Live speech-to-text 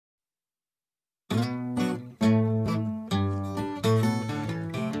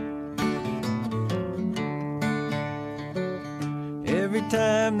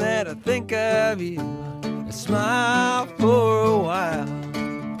time that I think of you, I smile for a while.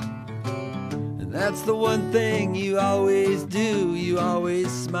 And that's the one thing you always do, you always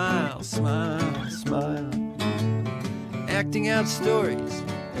smile, smile, smile. Acting out stories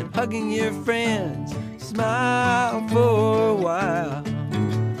and hugging your friends, smile for a while.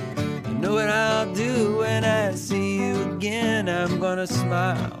 You know what I'll do when I see you again, I'm gonna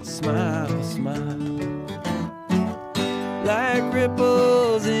smile, smile, smile. Like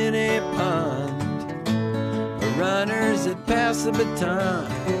ripples in a pond, or runners that pass the baton.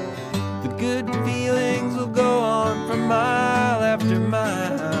 The good feelings will go on for mile after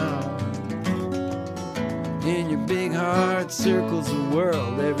mile. And your big heart circles the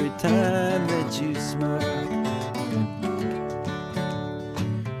world every time that you smile.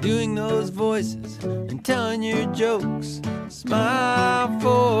 Doing those voices and telling your jokes, smile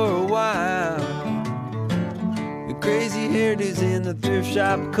for a while. The crazy hairdos in the thrift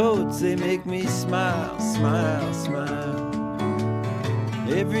shop coats, they make me smile, smile, smile.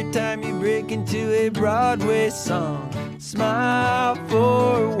 Every time you break into a Broadway song, smile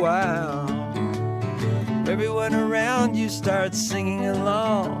for a while. Everyone around you starts singing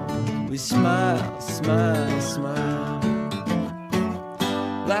along, we smile, smile, smile.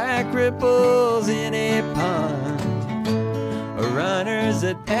 Like ripples in a pond, or runners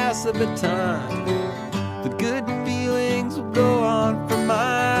that pass the baton. The good feelings will go on for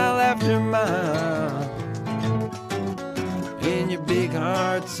mile after mile. And your big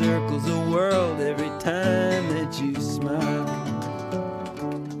heart circles the world every time that you smile.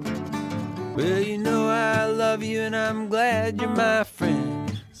 Well, you know I love you and I'm glad you're my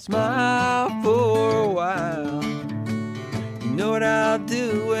friend. Smile for a while. You know what I'll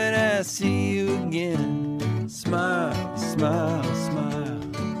do when I see you again. Smile, smile, smile.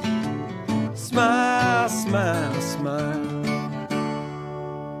 Smile, smile, smile.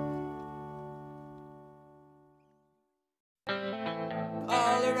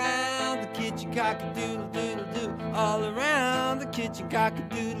 All around the kitchen, cock-a-doodle-doodle-doo. All around the kitchen,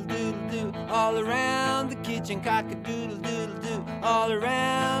 cock-a-doodle-doodle-doo. All around the kitchen, cock-a-doodle-doodle-doo. All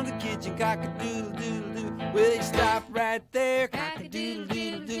around the kitchen, cock-a-doodle-doodle-doo. Will you stop right there,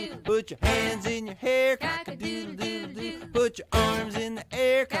 cock-a-doodle-doodle-doo? Put your hands in your hair, cock-a-doodle-doodle-doo. Put your arms in the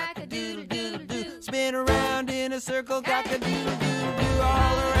air, cock-a-doodle-doodle-doo. Spin around in a circle, cock-a-doodle-doodle-doo.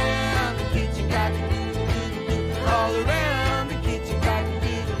 All around the kitchen, cock-a-doodle-doodle-doo. All around the kitchen,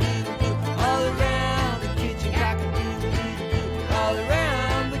 cock-a-doodle-doodle-doo. All around the kitchen, cock-a-doodle-doodle-doo. All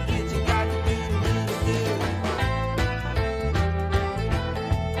around the kitchen, cock-a-doodle-doodle-doo.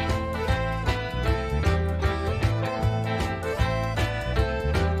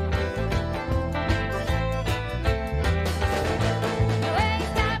 Hey,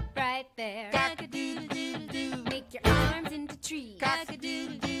 stop right there. Cock-a-doodle-doodle-doo. Make your arms into trees.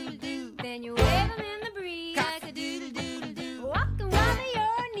 Cock-a-doodle-doodle-doo. Then you wave them in the breeze. Cock-a-doodle-doodle-doo. Walk and wobble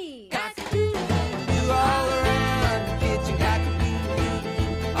your knees. Cock-a-doodle-doodle-doo. All around the kitchen,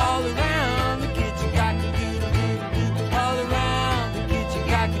 cock-a-doodle-doodle-doo. All around the kitchen, cock-a-doodle-doodle-doo. All around the kitchen,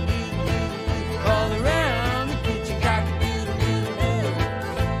 cock-a-doodle-doodle-doo. All around the kitchen, cock-a-doodle-doodle-doo.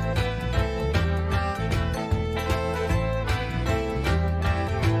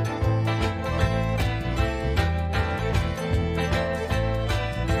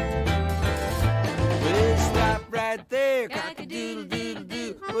 Well, stop right there,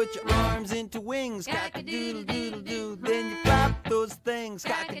 cock-a-doodle-doodle-doo. Put your arms into wings, cock-a-doodle-doodle-doo. Then you flap those things,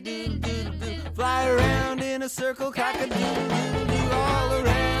 cock-a-doodle-doodle-doo. Fly around in a circle, cock-a-doodle-doodle-doo. All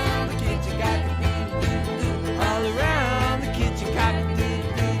around the kitchen, cock-a-doodle-doodle-doo. All around the kitchen,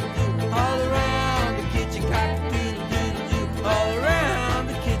 cock-a-doodle-doodle-doo. All around the kitchen, cock-a-doodle-doodle-doo. All around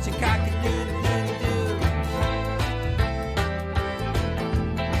the kitchen, cock-a-doodle-doodle-doo.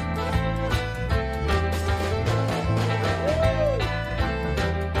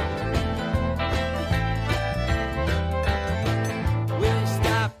 Will you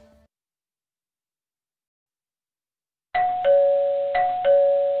stop?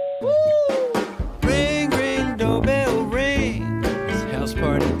 Woo! Ring, ring, doorbell ring. It's house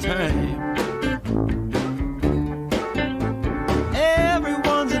party time.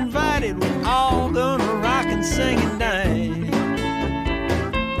 Everyone's invited. We're all gonna rock and sing and dance.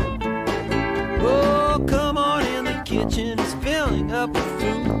 Oh, come on in, the kitchen is filling up with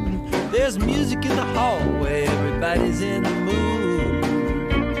food. There's music in the hallway. Everybody's in the mood.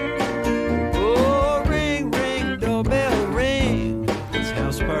 Oh, ring, ring, doorbell ring. It's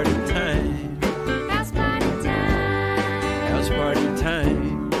house party time. House party time. House party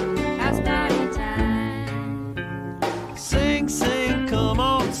time. House party time. Sing, sing, come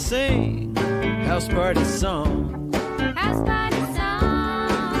on, sing. House party song. House party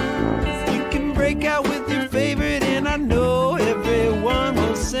song.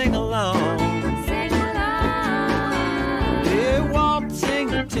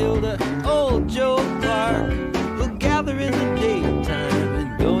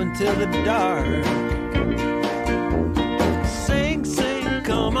 dark. Sing, sing,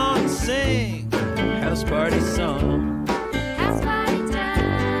 come on, sing. House party song. House party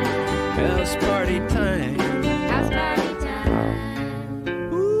time. House party time. House party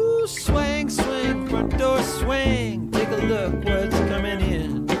time. Ooh, swing, swing, front door swing. Take a look what's coming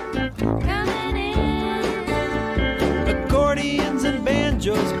in. Coming in. Accordions and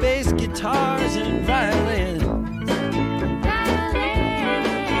banjos, bass guitars and violins.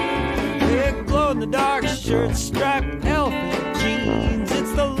 Big glow-in-the-dark shirts, striped elephant jeans.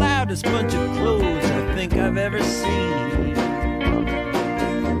 It's the loudest bunch of clothes I think I've ever seen.